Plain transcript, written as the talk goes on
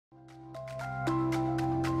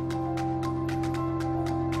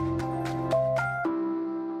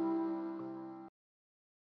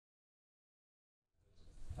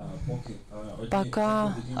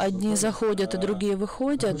Пока одни заходят, а другие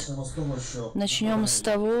выходят, начнем с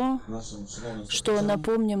того, что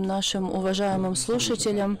напомним нашим уважаемым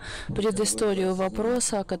слушателям предысторию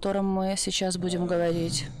вопроса, о котором мы сейчас будем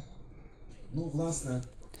говорить.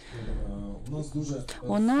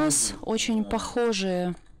 У нас очень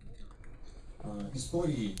похожие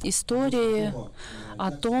истории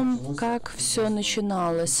о том, как все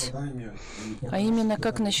начиналось, а именно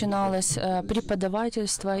как начиналось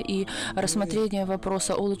преподавательство и рассмотрение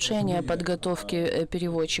вопроса улучшения подготовки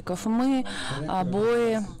переводчиков. Мы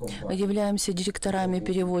обои являемся директорами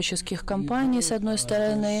переводческих компаний, с одной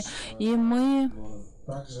стороны, и мы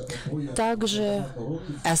также,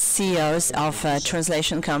 as CEOs of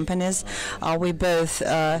translation companies, we both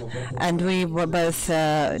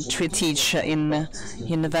teach in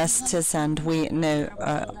universities, and we know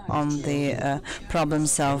on the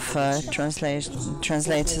problems of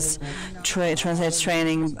translators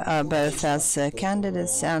training, both as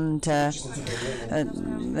candidates and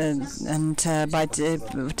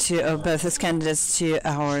both as candidates to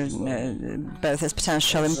our both as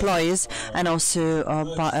potential employees and also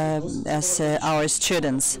as our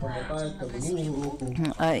students.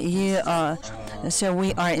 So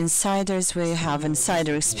we are insiders. We have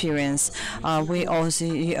insider experience. You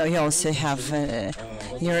also have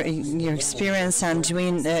your experience, and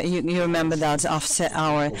you remember that after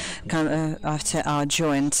our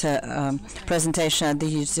joint presentation at the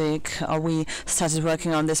UTIC, we started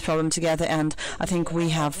working on this problem together, and I think we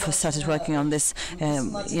have started working on this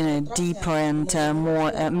in a deeper and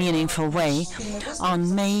more meaningful way.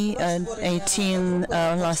 On May 18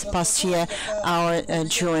 past year, our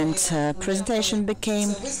joint presentation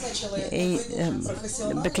became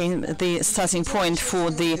the starting point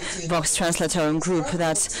for the Vox Translatorum group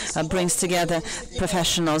that brings together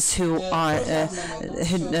professionals who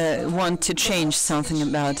want to change something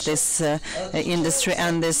about this industry,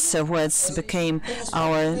 and this words became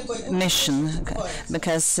our mission,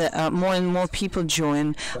 because more and more people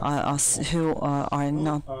join us who are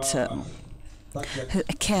not who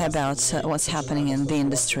care about what's happening in the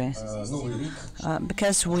industry,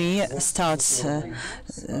 because we start celebrating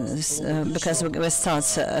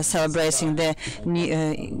the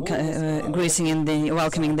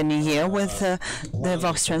welcoming the new year with the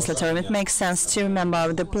Vox Translatorum. It makes sense to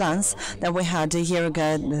remember the plans that we had a year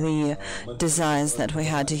ago, the desires that we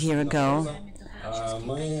had a year ago.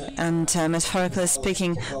 And metaphorically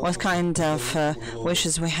speaking, what kind of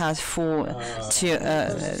wishes we had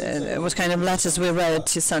what kind of letters we wrote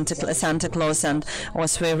to Santa Claus, and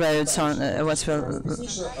what we wrote on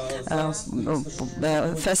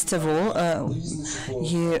first of all,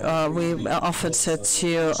 we offered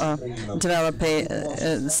to develop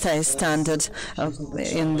a state standard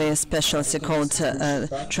in the specialty called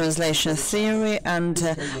translation theory, and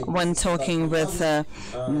when talking with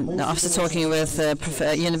after talking with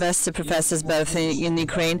university professors both in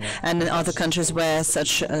Ukraine and in other countries where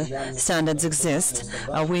such standards exist,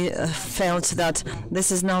 we felt that this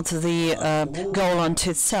is not the goal unto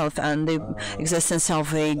itself, and the existence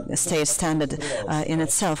of a state standard in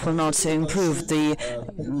itself will not improve the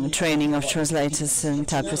training of translators and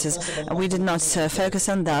interpreters. We did not focus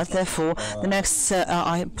on that. Therefore, the next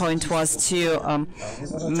point was to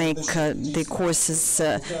make the courses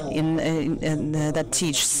that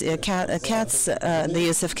teach CATs, the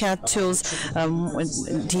use of CAT tools,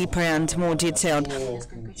 deeper and more detailed.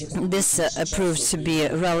 This proved to be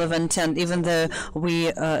relevant, and even though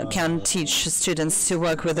we can teach students to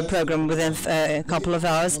work with the program within a couple of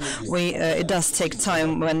hours, it does take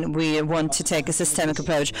time when we want to take a systemic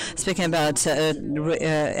approach. Speaking about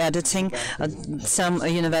editing, some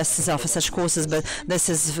universities offer such courses, but this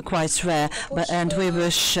is quite rare. And we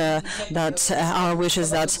wish that our wish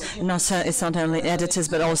is that it's not only editors,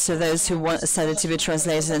 but also those who study to be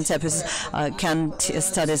translators and interpreters can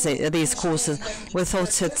study these courses. We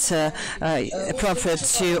thought it appropriate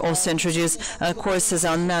to also introduce courses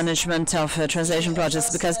on management of translation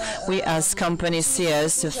projects, because we as company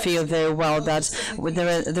CEOs feel very well that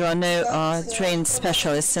there are no trained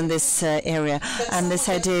specialists in this area, and this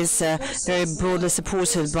idea is very broadly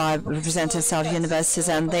supported by representatives of universities,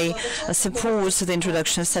 and they support the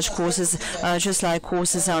introduction of such courses, just like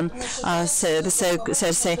courses on so to say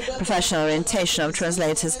professional implementation of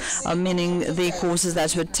translators, meaning the courses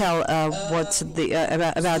that would tell about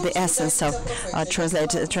the essence of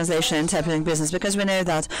translation and interpreting business, because we know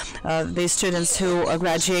that the students who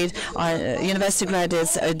graduate, university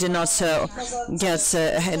graduates, do not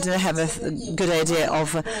have a good idea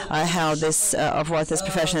of of what this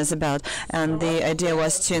profession is about, and the idea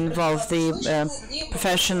was to involve the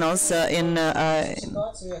professionals in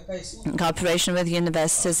cooperation with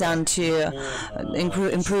universities and to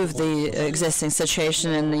improve the existing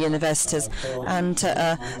situation in the universities. And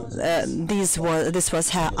this was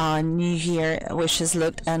how our New Year wishes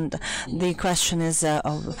looked. And the question is,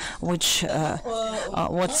 what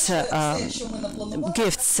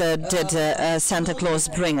gifts did Santa Claus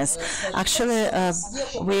bring us? Actually,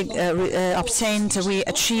 we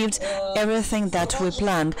achieved everything that we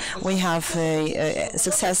planned. We have a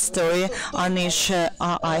success story on each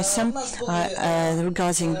item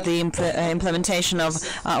regarding the implementation of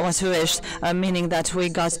what we wished, meaning that we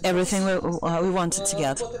got everything we wanted to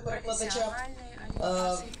get.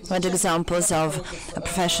 What examples of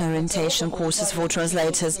professional orientation courses for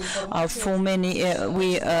translators? For many,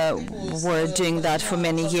 we were doing that for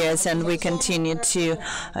many years, and we continue to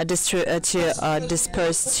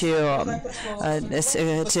disperse to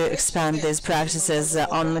expand these practices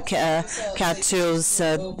on CAD tools,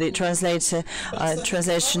 the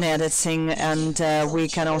translation editing, and we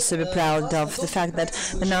can also be proud of the fact that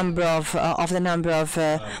the number of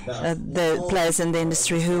the players in the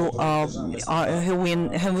industry who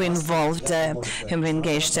we involved, who we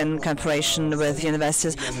engaged in cooperation with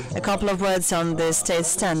universities. A couple of words on the state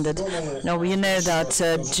standard. Now, you know that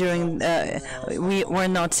we were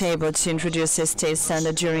not able to introduce a state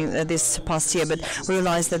standard during this past year, but we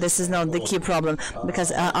realized that this is not the key problem,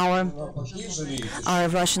 because our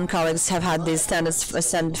Russian colleagues have had these standards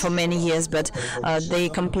for many years, but they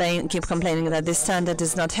keep complaining that this standard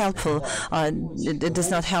is not helpful. It does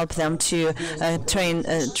not help them to train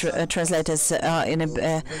translators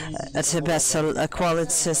at a better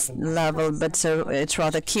quality level, but it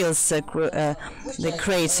rather kills the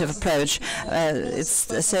creative approach.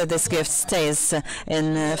 So this gift stays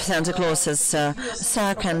in Santa Claus's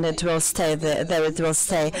sack, and it will stay there. It will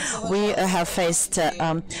stay. We have faced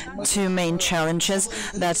two main challenges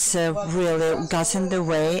that really got in the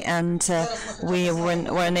way, and we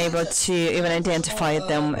weren't able to even identify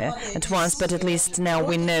them at once, but at least now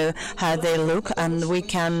we know how they look, and we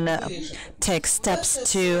can take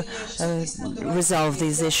steps to resolve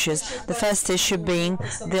these issues. The first issue being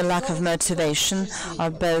the lack of motivation,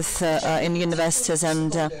 both in universities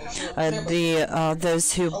and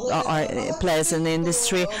those who are players in the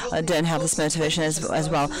industry don't have this motivation as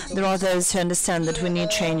well. There are those who understand that we need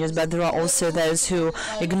changes, but there are also those who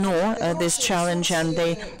ignore this challenge, and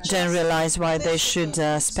they don't realize why they should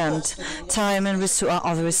spend time and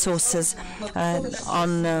other resources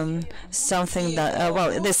on something that,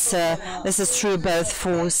 this is true both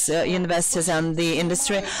for universities and the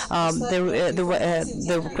industry.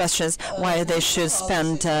 The question is why they should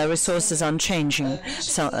spend resources on changing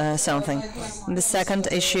something. The second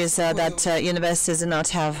issue is that universities do not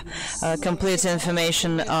have complete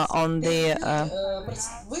information on the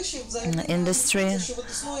industry,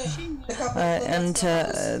 and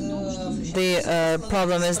the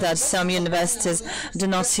problem is that some universities do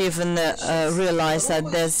not even realize that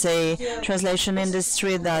there's a translation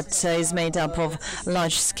industry that is made up of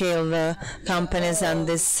large-scale companies, and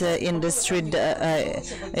this industry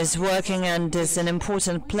is working and is an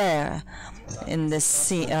important player in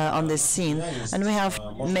this on this scene, and we have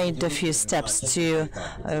made a few steps to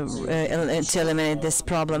eliminate this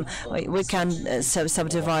problem. We can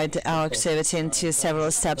subdivide our activity into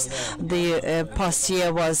several steps. The past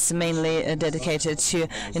year was mainly dedicated to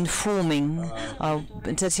informing.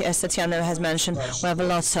 As Tatiana has mentioned, we have a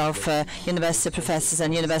lot of university professors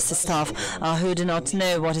and university staff who do not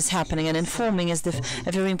know what is happening, and informing is a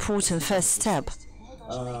very important first step.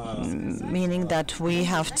 Meaning that we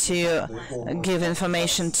have to give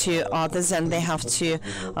information to others, and they have to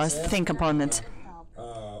think upon it.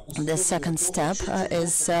 The second step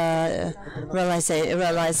is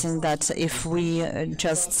realizing that if we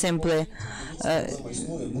just simply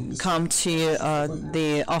come to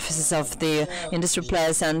the offices of the industry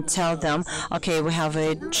players and tell them, okay, we have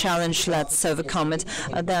a challenge, let's overcome it,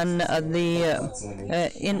 then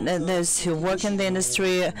those who work in the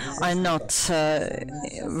industry are not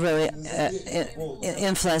really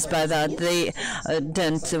influenced by that. They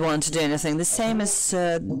don't want to do anything. The same is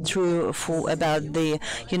true about the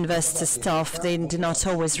university staff. They do not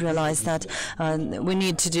always realize that we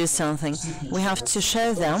need to do something. We have to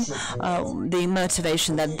show them the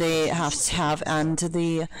motivation that they have to have, and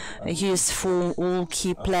the use for all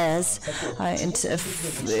key players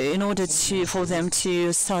in order for them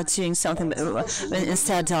to start doing something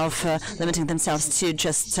instead of limiting themselves to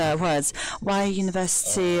just words. Why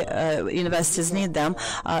universities need them?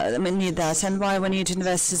 Need that, and why we need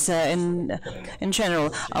universities in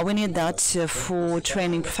general? We need that for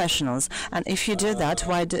training professionals. And if you do that,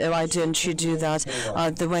 why don't you do that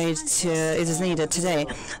the way it is needed today?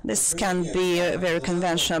 This can be very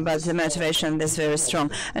conventional, but the motivation is very strong.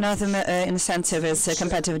 Another incentive is a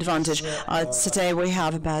competitive advantage. Today we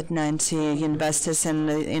have about 90 universities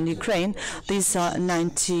in Ukraine. These are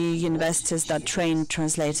 90 universities that train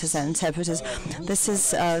translators and interpreters. This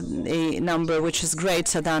is a number which is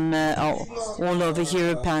greater than all over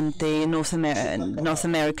Europe and the North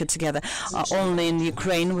America together. Only in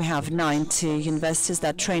Ukraine we have 90 universities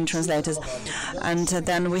that train translators, and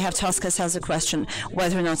then we have to ask ourselves a question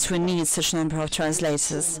whether or not we need such a number of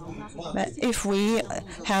translators. If we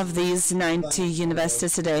have these 90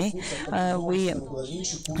 universities today,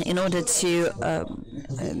 in order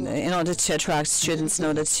to attract students, in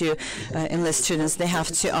order to enlist students, they have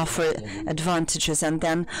to offer advantages, and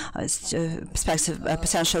then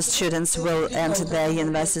potential students will enter their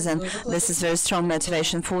universities, and this is very strong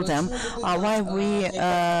motivation for them. Why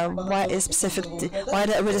would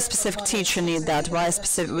a specific teacher need that? Why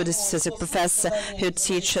would a specific professor who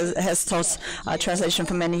has taught translation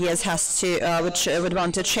for many years would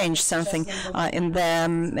want to change something in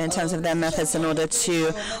terms of their methods in order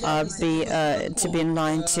to be in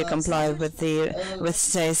line to comply with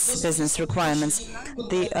today's business requirements?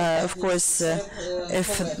 Of course,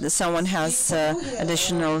 if someone has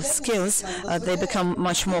additional skills, they become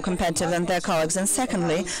much more competitive than their colleagues. And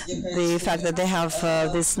secondly, the fact that they have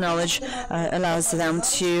this knowledge allows them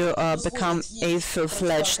to become a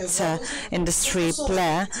full-fledged industry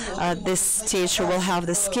player. This teacher will have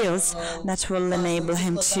the skills that will enable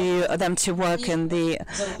them to work in the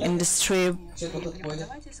industry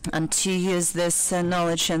and to use this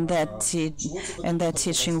knowledge in their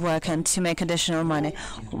teaching work and to make additional money.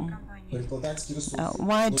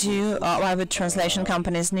 Why would translation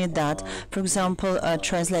companies need that? For example,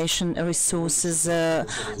 translation resources. They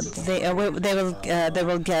will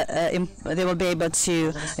be able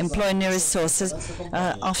to employ new resources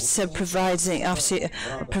after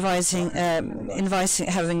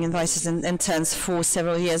having invited interns for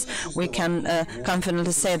several years. We can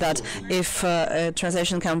confidently say that if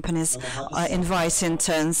translation companies invite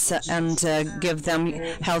interns and give them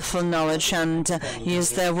helpful knowledge and use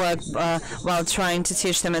their work while trying to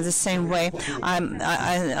teach them in the same way,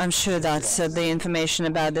 I'm sure that the information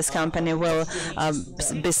about this company will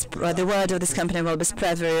the word of this company will be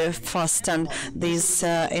spread very fast, and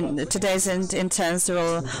today's interns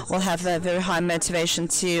will have a very high motivation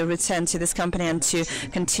to return to this company and to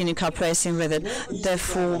continue cooperating with it.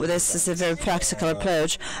 Therefore, this is a very practical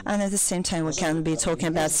approach, and at the same time we can be talking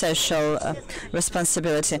about social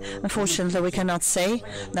responsibility. Unfortunately, we cannot say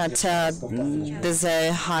that there's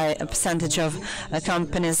a high percentage of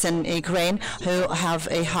companies in Ukraine who have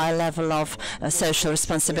a high level of social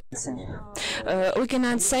responsibility. We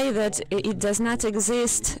cannot say that it does not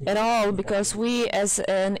exist at all, because we as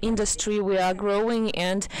an industry, we are growing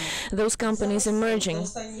and those companies emerging.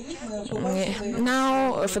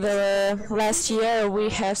 Now, for the last year, we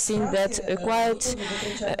have seen that quite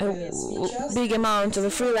a big amount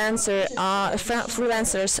of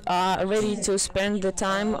freelancers are ready to spend the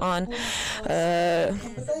time on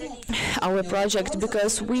our project,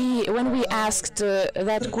 because when we asked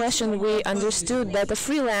that question, we understood that a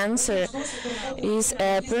freelancer is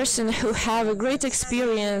a person who have a great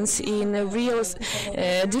experience in real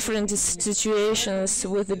different situations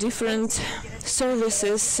with the different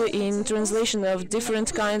services in translation of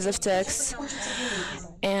different kinds of texts.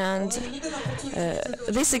 And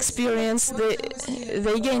this experience,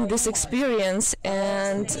 they gain this experience,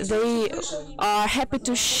 and they are happy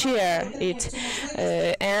to share it.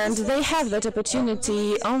 And they have that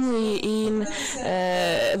opportunity only in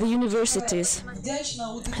the universities.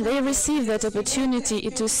 They receive that opportunity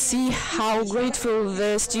to see how grateful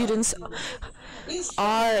the students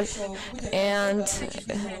are, and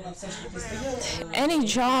any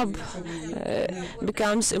job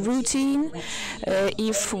becomes routine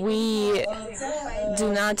if we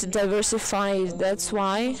do not diversify it. That's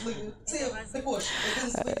why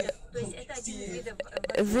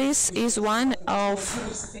this is one of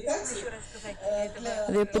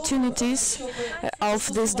the opportunities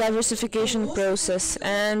of this diversification process.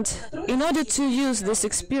 And in order to use this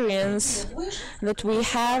experience that we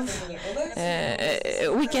have,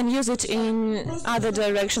 we can use it in other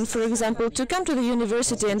direction. For example, to come to the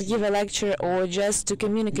university and give a lecture, or just to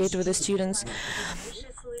communicate with the students.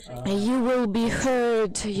 You will be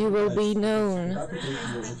heard, you will be known.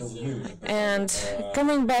 And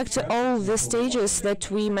coming back to all the stages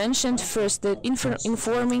that we mentioned, first the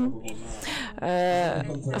informing.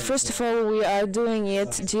 First of all, we are doing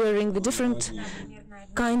it during the different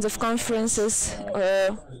kinds of conferences,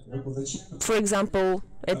 for example,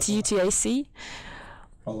 at UTIC.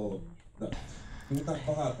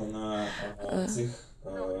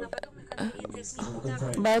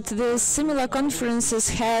 But the similar conferences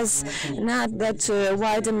has not that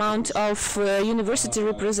wide amount of university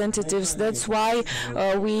representatives. That's why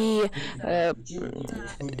we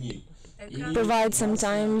provide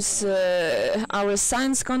sometimes our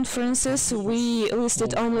science conferences. We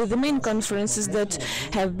listed only the main conferences that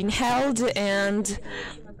have been held, and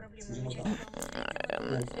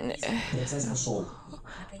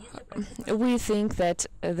we think that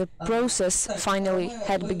the process finally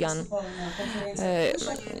had begun.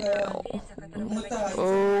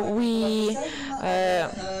 We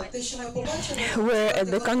were at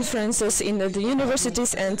the conferences in the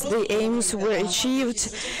universities, and the aims were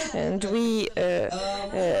achieved, and we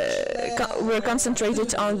were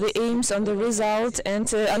concentrated on the aims, on the result,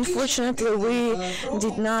 and unfortunately we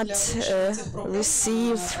did not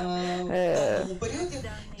receive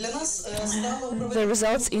the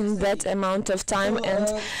results in that amount of time. And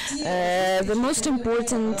the most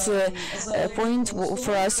important point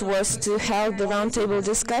for us was to have the roundtable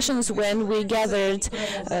discussions when we gathered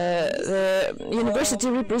the university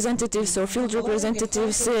representatives or field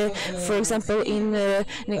representatives, for example, in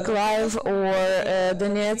Nikolaev or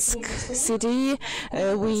Donetsk city.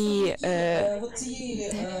 We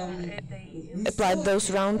applied those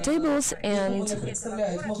roundtables, and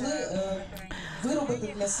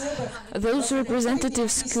those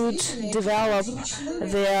representatives could develop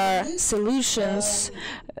their solutions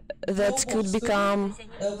that could become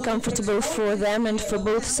comfortable for them and for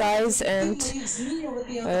both sides, and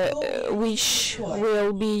which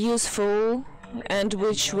will be useful and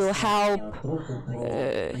which will help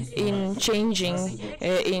in changing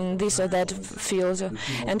in this or that field.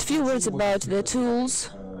 And few words about the tools.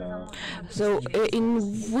 So, in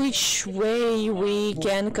which way we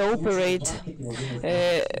can cooperate,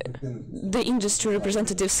 the industry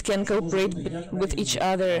representatives can cooperate with each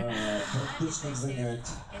other.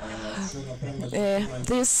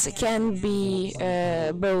 This can be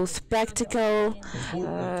both practical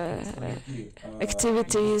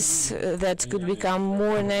activities that could become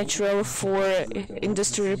more natural for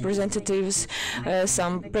industry representatives,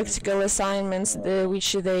 some practical assignments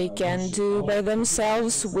which they can do by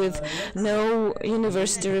themselves with no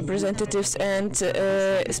university representatives. And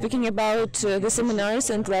speaking about the seminars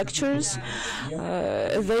and lectures,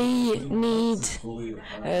 they need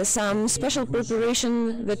some special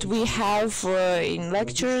preparation that we have in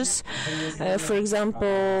lectures. For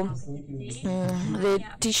example, the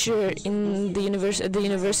teacher in the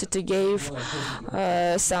university gave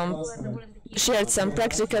shared some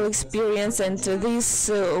practical experience, and this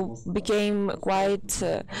became quite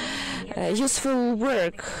useful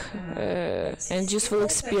work and useful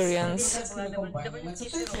experience.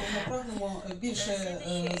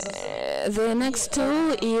 The next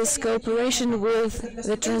tool is cooperation with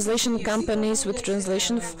the translation companies, with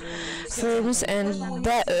translation firms, and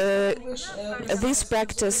this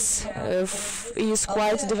practice is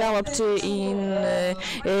quite developed in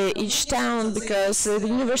each town, because the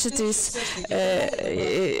universities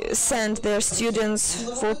send their students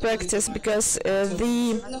for practice, because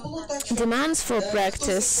the demands for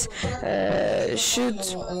practice should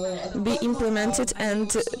be implemented,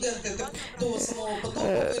 and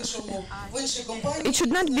it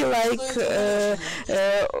should not be like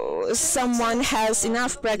someone has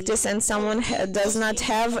enough practice and someone does not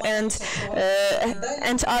have, and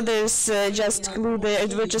others just glue their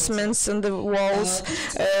advertisements on the walls.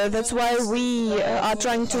 That's why we are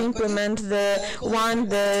trying to implement the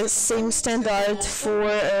same standard for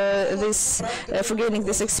for gaining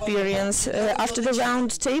this experience. After the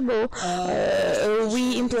round table,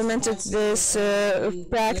 we implemented this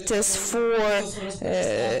practice for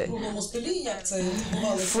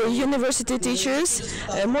university teachers.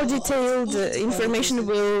 More detailed information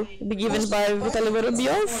will be given by Vitaly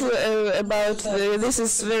Vorobyov about this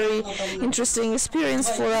is very interesting interesting experience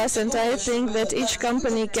for us, and I think that each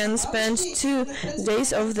company can spend 2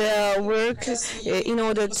 days of their work in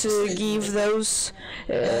order to give those,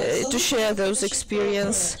 to share those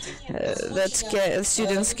experience that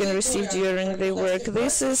students can receive during their work.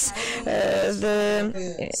 This is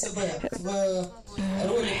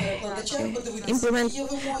implement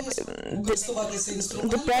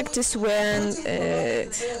the practice when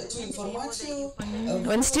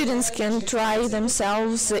students can try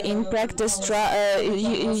themselves in practice,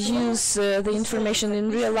 use the information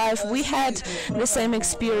in real life. We had the same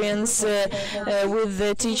experience with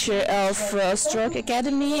the teacher of Stroke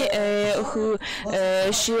Academy who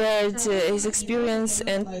shared his experience,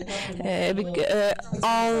 and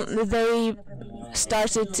they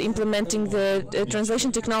started implementing the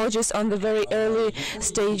translation technologies on the very early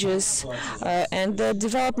stages, and the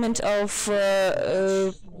development of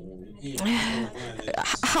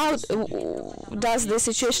how does the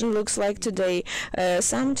situation looks like today.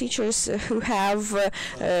 Some teachers who have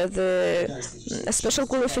the special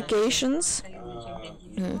qualifications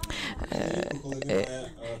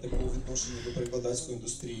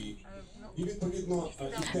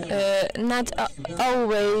not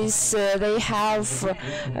always they have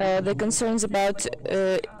the concerns about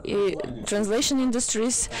translation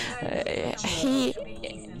industries.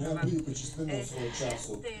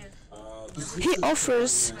 He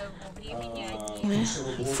offers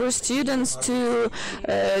for students to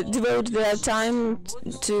devote their time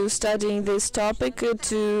to studying this topic,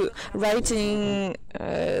 to writing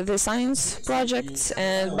the science projects,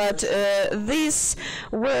 but these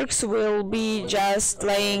works will be just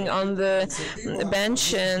laying on the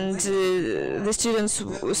bench, and the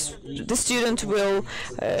student will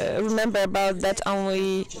remember about that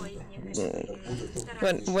only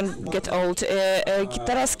when get old.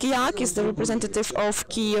 Taras Kiak is the representative of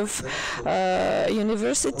Kiev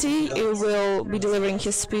University. He will be delivering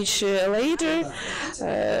his speech later.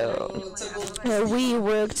 We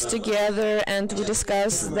worked together and we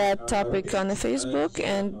discussed that topic on Facebook,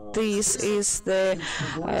 and this is the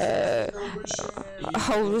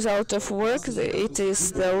whole result of work. It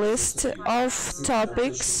is the list of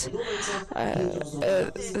topics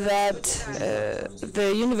that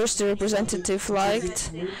the university representative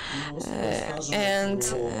liked, and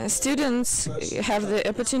students have the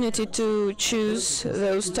opportunity to choose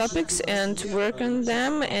those topics and work on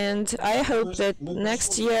them, and I hope that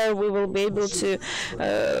next year we will be able to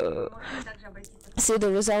see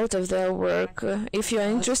the result of their work. If you are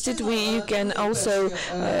interested, you can also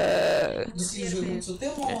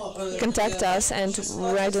contact us and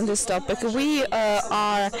write on this topic. We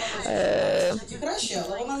are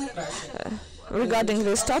regarding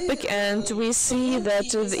this topic, and we see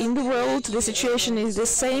that in the world the situation is the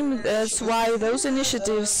same. That's why those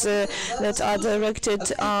initiatives that are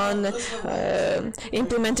directed on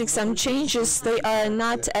implementing some changes, they are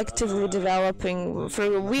not actively developing.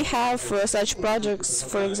 We have such projects,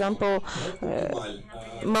 for example,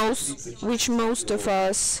 most of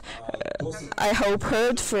us, I hope,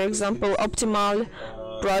 heard. For example, Optimal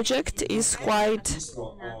project is quite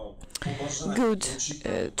good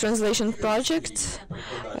translation project,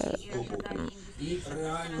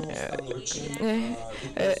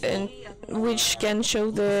 and which can show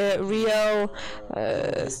the real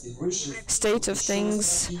state of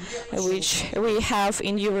things which we have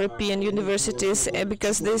in European universities,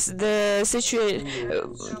 because the situation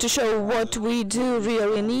to show what we do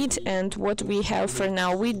really need and what we have for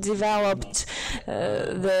now. We developed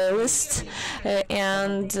the list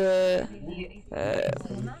and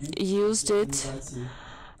used it.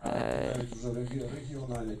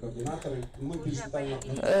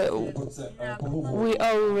 We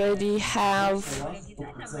already have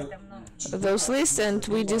those lists, and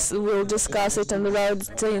we will discuss it on the round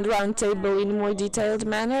table in a more detailed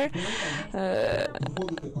manner.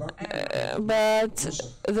 But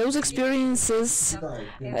those experiences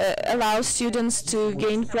allow students to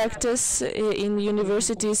gain practice in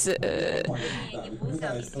universities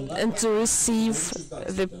and to receive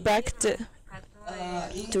the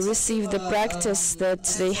practice that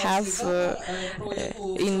they have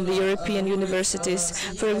in the European universities.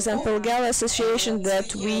 For example, GALA Association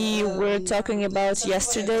that we were talking about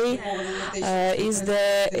yesterday is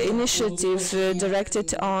the initiative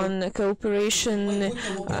directed on cooperation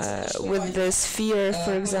with the sphere,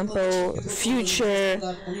 for example, future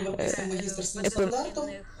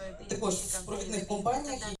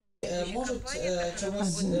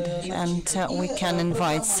And we can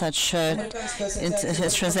invite such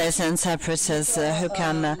translators and interpreters who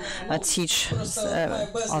can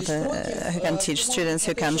teach students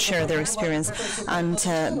who can share their experience. And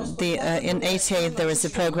in 88 there is a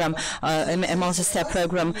program, a multi-step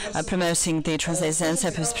program promoting the translators and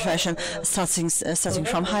interpreters profession, starting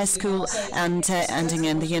from high school and ending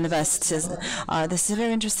in the universities. This is a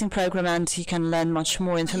very interesting program, and you can learn much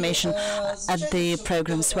more information at the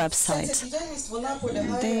program's website.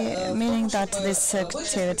 The meaning that this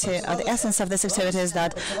activity, the essence of this activity is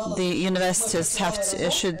that the universities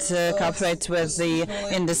should cooperate with the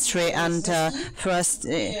industry, and for us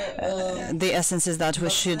the essence is that we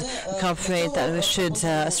should cooperate, that we should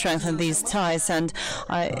strengthen these ties, and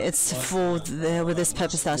it's with this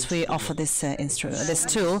purpose that we offer this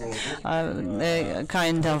tool,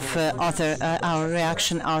 kind of our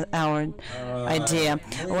reaction, our idea,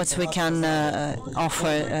 what we can offer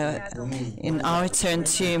in our turn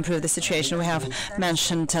to improve the situation. We have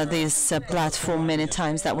mentioned this platform many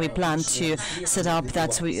times that we plan to set up,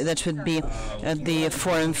 that would be the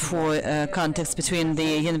forum for contacts between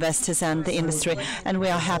the universities and the industry, and we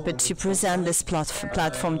are happy to present this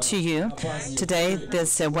platform to you today.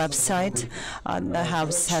 This website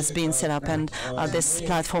has been set up, and this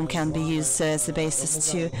platform can be used as a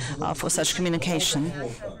basis for such communication.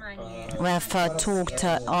 We have talked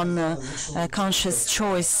on conscious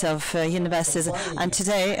choice of universities, and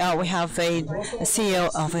today we have a CEO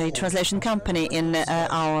of a translation company in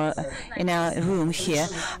our room here,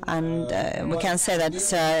 and we can say that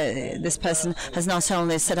this person has not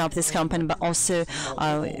only set up this company but also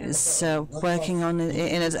is working on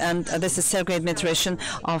in it. And this is Sergei Dmitryshin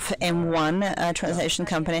of M1 translation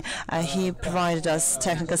company. He provided us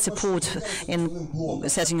technical support in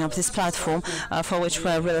setting up this platform, for which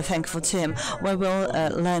we're really thankful to him. We will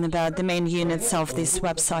learn about the main units of this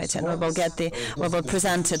website, and we will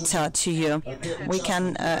present it to you. We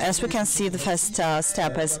can, as we can see, the first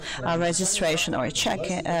step is registration or check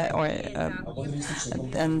or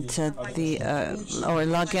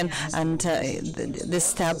login, and this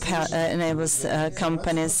step enables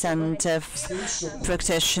companies and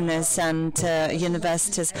practitioners and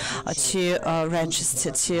universities to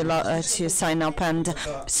register, to sign up, and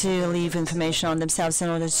to leave information on themselves in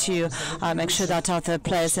order to make sure that other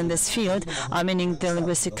players in this field, meaning the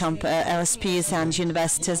linguistic LSPs and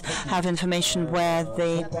universities, have information where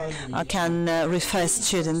they can refer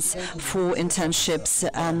students for internships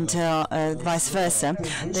and vice versa.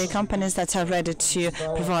 The companies that are ready to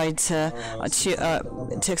provide to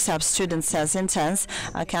accept students as interns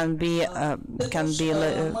can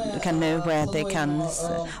know where the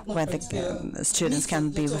students can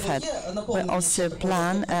be referred. We also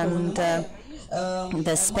plan, and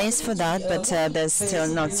there's space for that, but there's still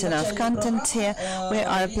not enough content here. We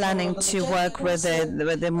are planning to work with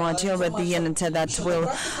the module, with the unit that will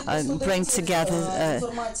bring together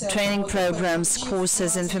training programs,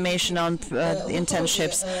 courses, information on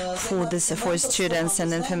internships for students,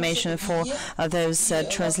 and information for those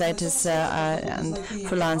translators and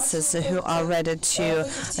freelancers who are ready to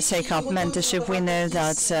take up mentorship. We know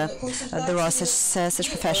that there are such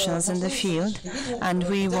professionals in the field, and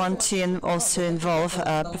we want to also involve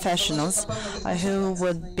professionals who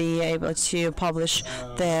would be able to publish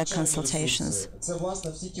their consultations.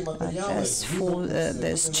 As for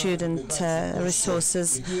the student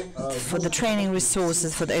resources, for the training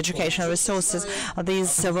resources, for the educational resources,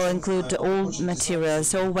 these will include all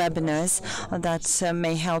materials, all webinars that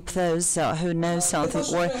may help those who know something,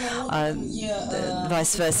 or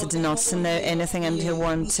vice versa, do not know anything and who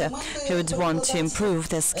would want to improve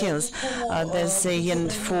their skills. There's a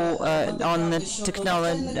unit for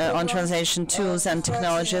on translation tools and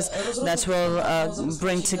technologies that will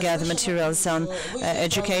bring together materials on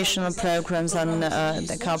educational programs, on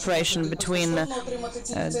the cooperation between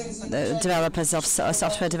developers of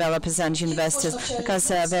software developers and universities, because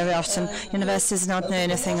very often universities do not know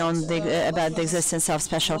anything about the existence of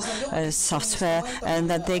special software, and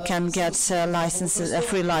that they can get licenses,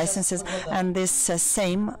 free licenses, and this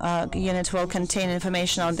same unit will contain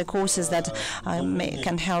information on the courses that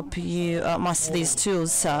can help you master these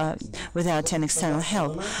tools without any external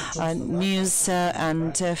help. News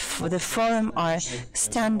and the forum are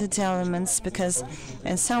standard elements, because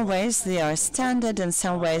in some ways they are standard, in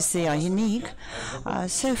some ways they are unique.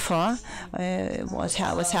 So far,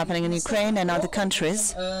 what's happening in Ukraine and other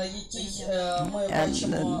countries,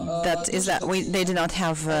 that is that they do not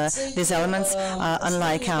have these elements,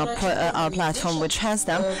 unlike our platform, which has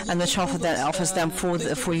them and which offers them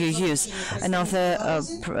for your use. Another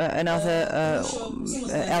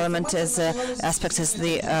element is aspect is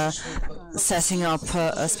the setting up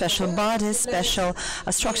special bodies, special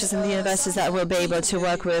structures in the universities that will be able to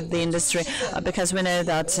work with the industry, because we know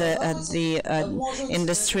that the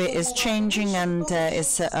industry is changing and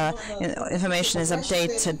information is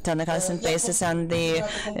updated on a constant basis, and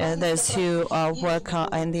those who work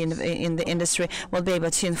in the industry will be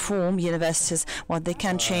able to inform universities what they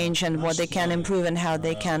can change and what they can improve and how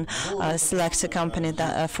they can select a company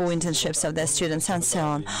that, for internships of their students and so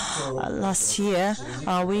on. Last year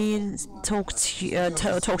we talked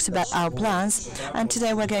about our plans, and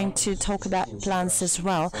today we're going to talk about plans as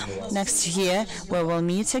well. Next year we will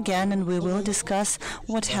meet again and we will discuss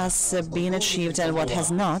what has been achieved and what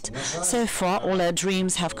has not. So far all our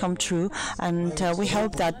dreams have come true, and we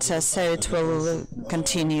hope that so it will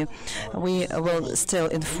continue. We will still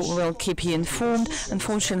will keep you informed.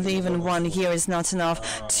 Unfortunately, even 1 year is not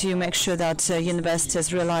enough to make sure that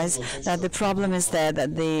universities realize that the problem is there,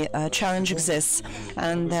 that the challenge exists,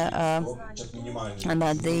 and that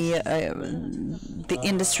the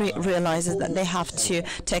industry realizes that they have to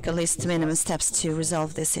take at least minimum steps to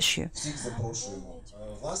resolve this issue.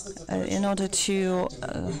 In order to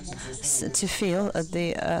feel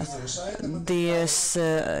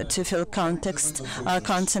content,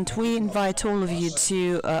 we invite all of you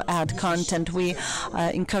to add content. We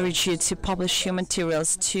encourage you to publish your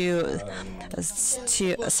materials, to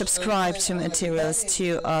subscribe to materials,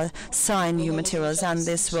 to sign your materials, and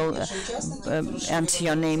this will enter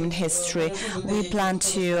your name in history. We plan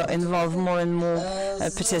to involve more and more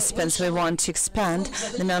participants. We want to expand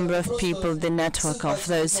the number of people, the network of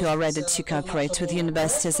those who are ready to cooperate with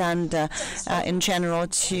universities, and in general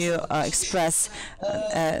to express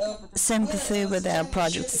sympathy with our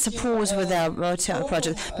project, support with our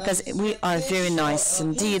project, because we are very nice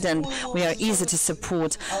indeed and we are easy to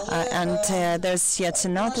support. And there's yet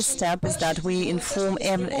another step, is that we inform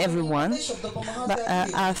everyone. But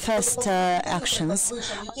our first actions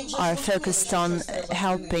are focused on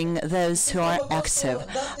helping those who are active,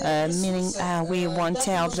 meaning we want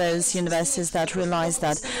to help those universities that realize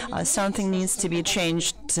that something needs to be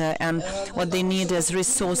changed, and what they need is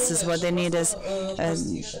resources, what they need is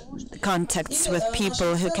contacts with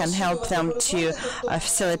people who can help them to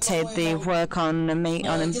facilitate the work on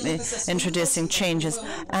introducing changes.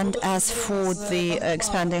 And as for the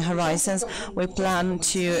expanding horizons, we plan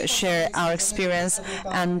to share our experience,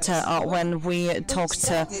 and when we talked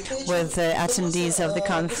with attendees of the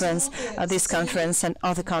conference, this conference and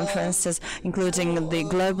other conferences, including the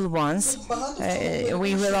global ones,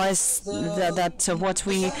 we realized that what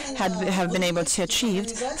we have been able to achieve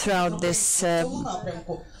throughout this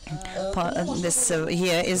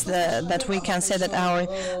year is that we can say that our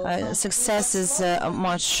success is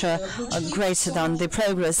much greater than the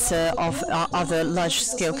progress of other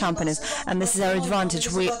large-scale companies, and this is our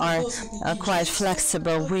advantage. We are quite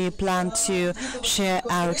flexible. We plan to share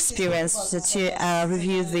our experience, to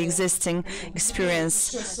review the existing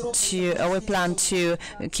experience. We plan to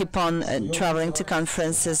keep on traveling to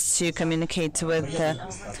conferences, to communicate with,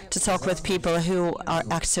 to talk with people who are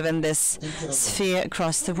active in this sphere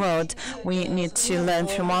across the world. We need to learn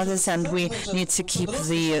from others, and we need to keep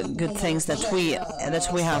the good things that we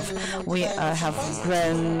have. We have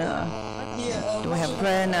grown.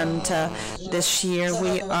 And this year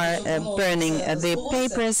we are burning the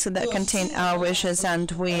papers that contain our wishes, and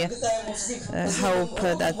we hope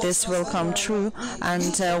that this will come true.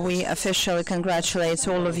 And we officially congratulate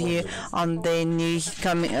all of you on the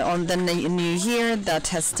new year that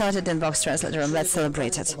has started in Vox Translatorum. Let's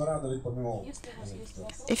celebrate it.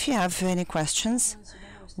 If you have any questions,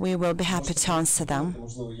 we will be happy to answer them.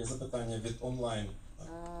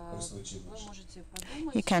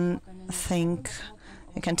 You can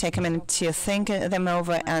take a minute to think them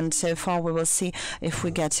over, and so far we will see if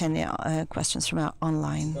we get any questions from our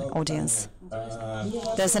online audience.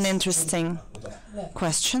 There's an interesting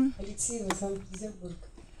question.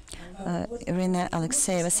 Irina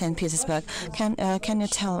Alexeyeva, St. Petersburg. Can you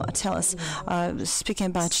tell us, speaking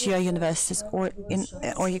about your universities or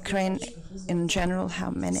Ukraine in general, how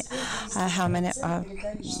many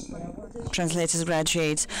translators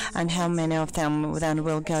graduate, and how many of them then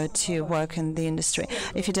will go to work in the industry?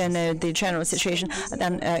 If you don't know the general situation,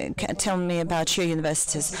 then tell me about your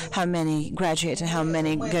universities. How many graduate and how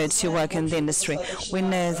many go to work in the industry? We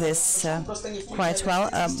know this quite well,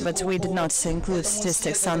 but we did not include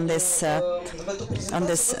statistics on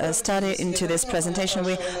study, into this presentation,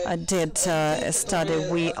 we did a study.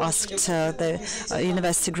 We asked the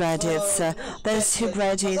university graduates, those who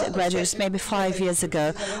graduates maybe 5 years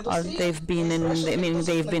ago. They've been in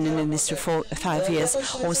the industry for 5 years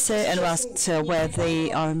or so, and asked where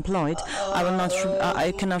they are employed.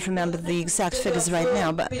 I cannot remember the exact figures right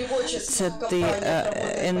now, but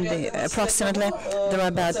approximately there are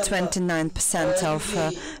about 29% of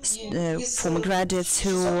former graduates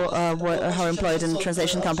who are employed in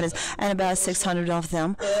translation companies, and about 600 of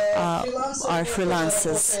them are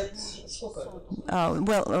freelancers. The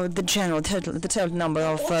total number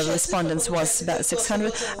of respondents was about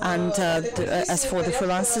 600, and as for the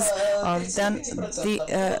freelancers, then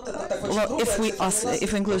if we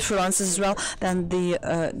include freelancers as well, then the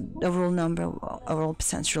overall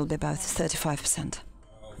percentage will be about 35%.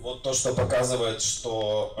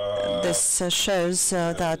 This shows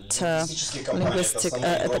that linguistic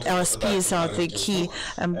LSPs are the key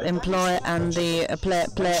employer and the player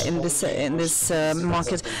in this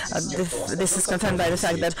market. This is confirmed by the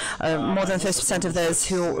fact that more than 50% of those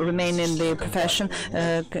who remain in the profession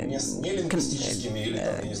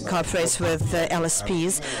cooperate with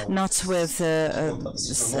LSPs, not with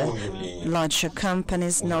larger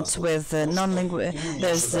companies, not with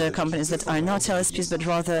those companies that are not LSPs, but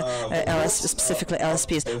rather specifically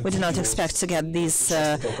LSPs. We do not expect to get these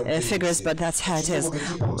figures, but that's how it is.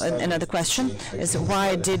 Another question is,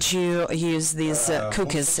 why did you use these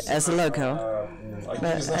cookies as a logo?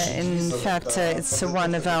 In fact, it's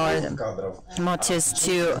one of our mottos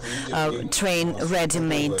to train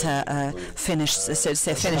ready-made finished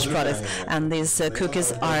products, and these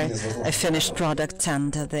cookies are a finished product,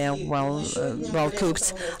 and they are well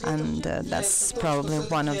cooked, and that's probably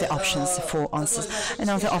one of the options for answers.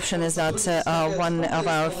 Another option is that one of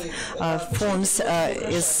our forms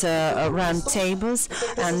is round tables,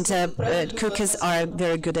 and cookies are a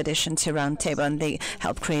very good addition to round table, and they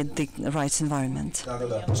help create the right environment.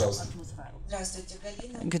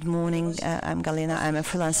 Good morning, I'm Galina, I'm a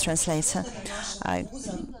freelance translator.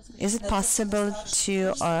 Is it possible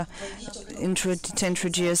to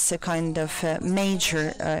introduce a kind of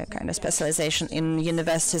major kind of specialization in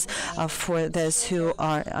universities for those who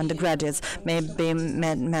are undergraduates, maybe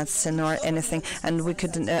medicine or anything? And we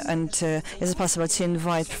could, is it possible to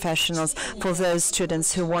invite professionals for those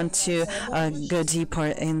students who want to go deeper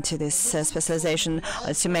into this specialization,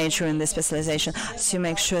 to major in this specialization, to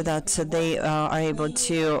make sure that they are able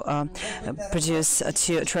to produce,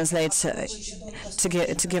 to translate, to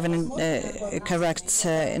give a correct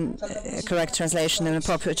translation, an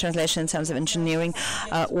appropriate translation in terms of engineering,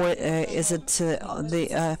 or is it the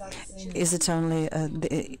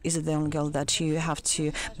only goal that you have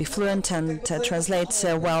to be fluent and translate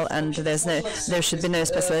well, and there should be no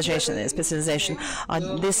specialization?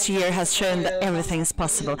 This year has shown that everything is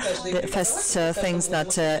possible. The first things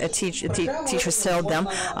that teachers told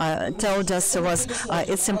us was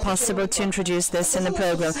it's impossible to introduce this in the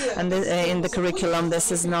program and in the curriculum.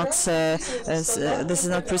 This is not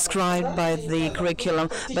prescribed by the curriculum,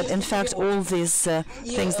 but in fact all these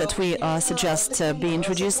things that we suggest be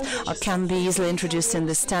introduced can be easily introduced in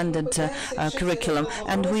the standard curriculum.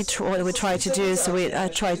 And we try to do so. We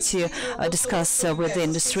try to discuss with the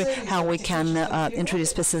industry how we can introduce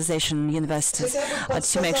specialization in universities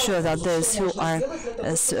to make sure that those who are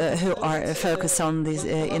focused on these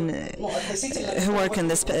who work in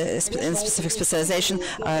this in specific specialization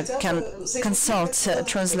can consult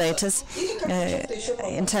translators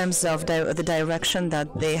in terms of the direction that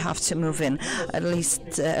they have to move in. At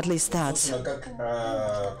least that.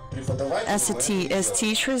 As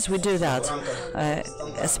teachers, we do that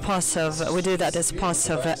as part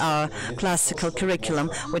of our classical curriculum.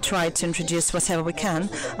 We try to introduce whatever we can,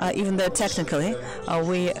 even though technically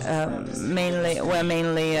we're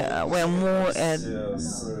more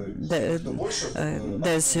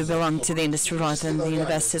those who belong to the industry rather than the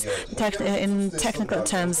universities. In technical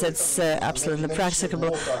terms, it's absolutely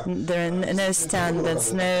practicable. There are no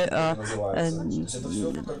standards, there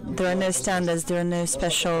are no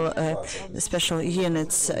special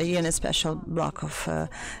units, special block of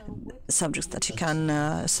subjects that you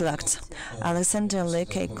can select. Alexander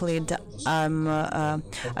Lekeklid,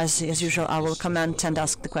 as usual, I will comment and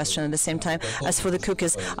ask the question at the same time. As for the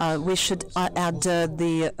cookies, we should add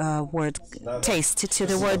the word taste to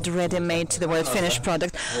the word ready-made, to the word finished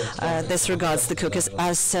product. This regards the cookies.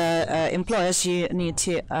 As employers, you need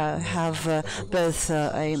to have both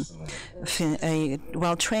a a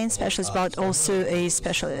well-trained specialist, but also a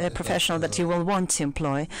professional that you will want to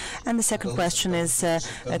employ. And the second question is a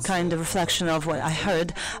kind of reflection of what I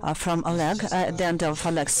heard from Oleg at the end of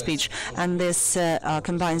Oleg's speech, and this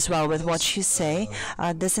combines well with what you say.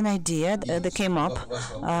 There's an idea that came up,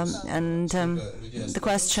 and the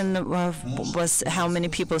question was how many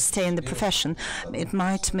people stay in the profession. It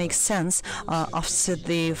might make sense after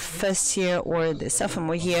the first year or the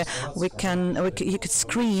sophomore year. You could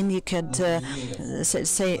screen, you could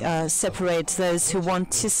separate those who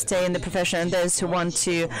want to stay in the profession and those who want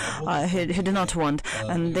to who do not want,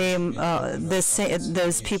 and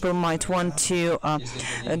those people might want to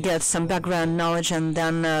get some background knowledge, and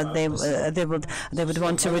then they would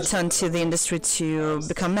want to return to the industry to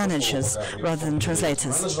become managers rather than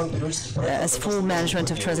translators. As full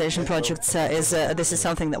management of translation projects this is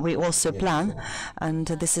something that we also plan, and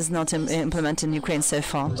this is not implemented in Ukraine so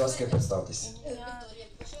far.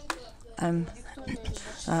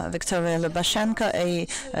 Victoria Lubashenko, a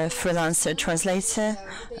freelancer translator,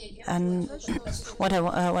 and what I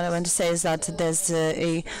want to say is that there's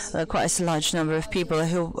quite a large number of people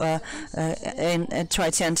who try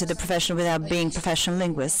to enter the profession without being professional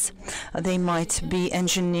linguists. They might be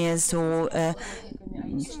engineers or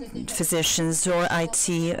physicians or IT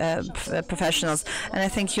professionals, and I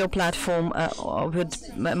think your platform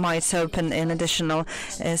might open an additional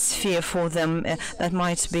sphere for them. That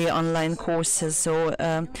might be online courses or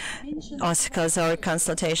articles or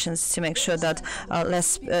consultations to make sure that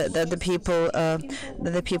the people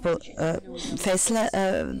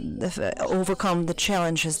overcome the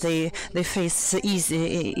challenges they face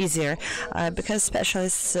easier, because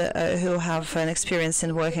specialists who have an experience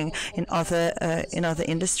in working in other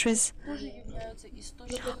industries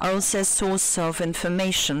are also a source of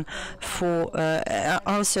information can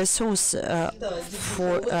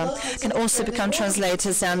also become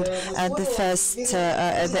translators, and at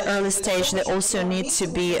the early stage they also need to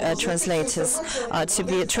be translators, to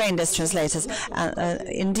be trained as translators.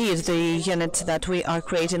 Indeed, the unit that we are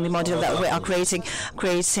creating, the module that we are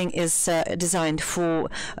creating is designed for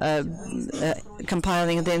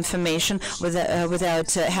compiling the information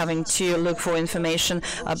without having to look for information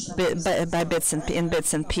by bits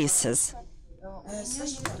and pieces.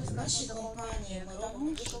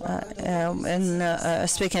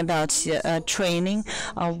 Speaking about training,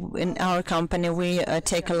 in our company we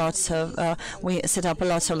we set up a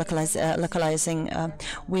lot of localizing.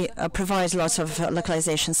 We provide lots of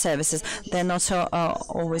localization services. They not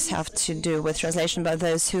always have to do with translation, but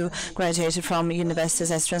those who graduated from universities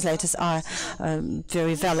as translators are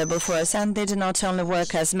very valuable for us. And they do not only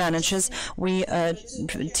work as managers. We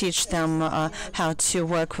teach them how to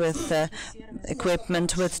work with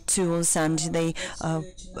equipment, with tools, and they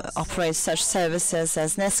operate such services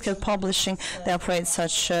as Nesco Publishing. They operate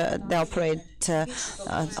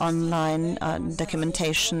online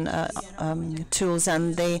documentation tools,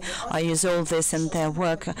 and they use all this in their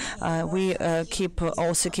work. We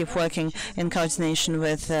also keep working in coordination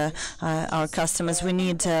with our customers. We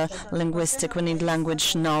need we need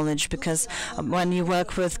language knowledge, because when you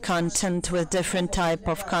work with content, with different type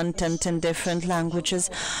of content in different languages,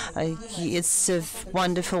 it's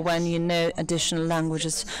wonderful when you know additional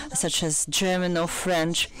languages such as German or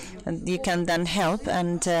French, and you can then help,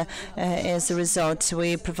 and as a result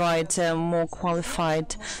we provide more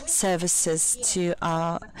qualified services to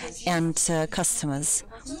our end customers.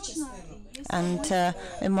 And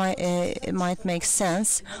it might make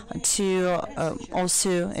sense to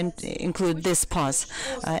also include this part,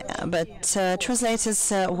 but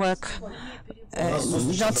translators work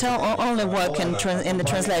not only work in the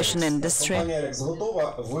translation industry.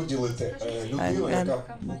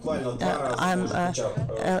 I'm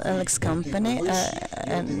Alex's company,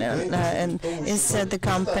 and is the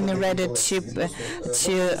company ready to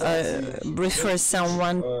refer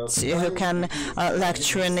someone who can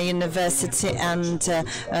lecture in a university and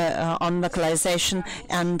on localization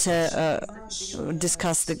and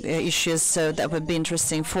discuss the issues that would be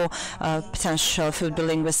interesting for potential food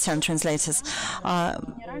linguists and translators.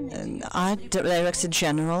 Our Director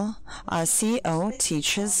General, our CEO,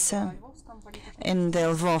 teaches in the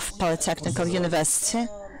Lvov Polytechnical University.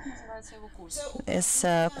 His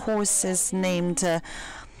course is named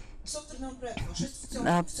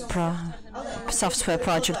Software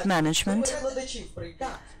Project Management.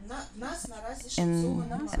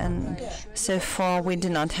 And so far we do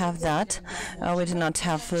not have that. We do not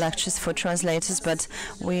have lectures for translators, but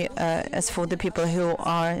we, as for the people who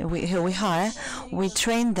we hire, we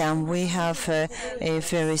train them. We have a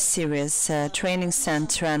very serious training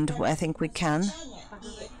center, and I think we can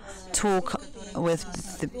talk with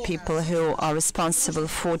the people who are responsible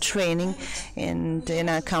for training in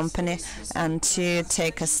our company, and to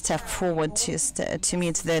take a step forward to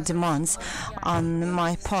meet their demands. On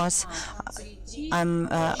my part, I'm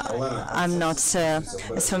not,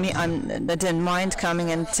 as for me, I didn't mind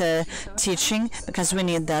coming and teaching, because we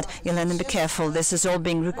need that. Elena, be careful, this is all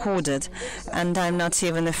being recorded, and I'm not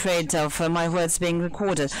even afraid of my words being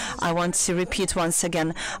recorded. I want to repeat once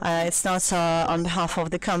again, it's not on behalf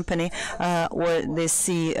of the company or the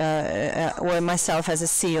or myself as a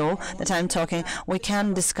CEO that I'm talking. We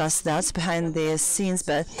can discuss that behind the scenes,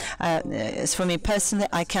 but as for me personally,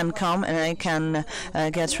 I can come and I can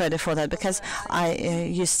get ready for that, because I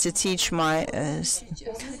used to teach my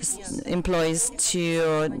employees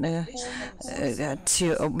to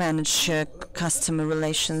manage customer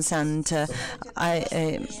relations, and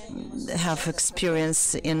I have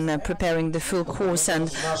experience in preparing the full course,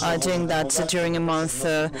 and doing that during a month.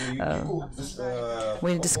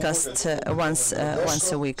 We discussed once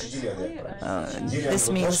a week.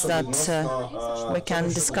 This means that we can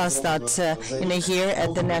discuss that in a year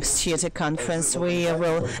at the next UTIC conference. We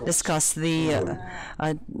will discuss the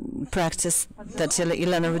practice that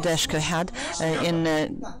Elena Rudeshko had in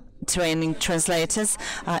training translators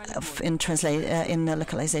in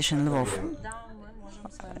localization in Lvov.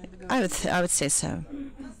 I would say so.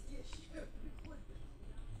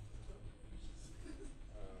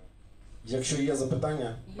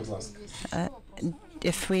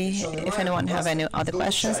 If anyone have any other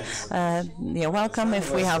questions, you're welcome.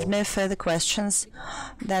 If we have no further questions,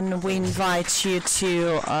 then we invite you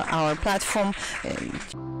to our platform.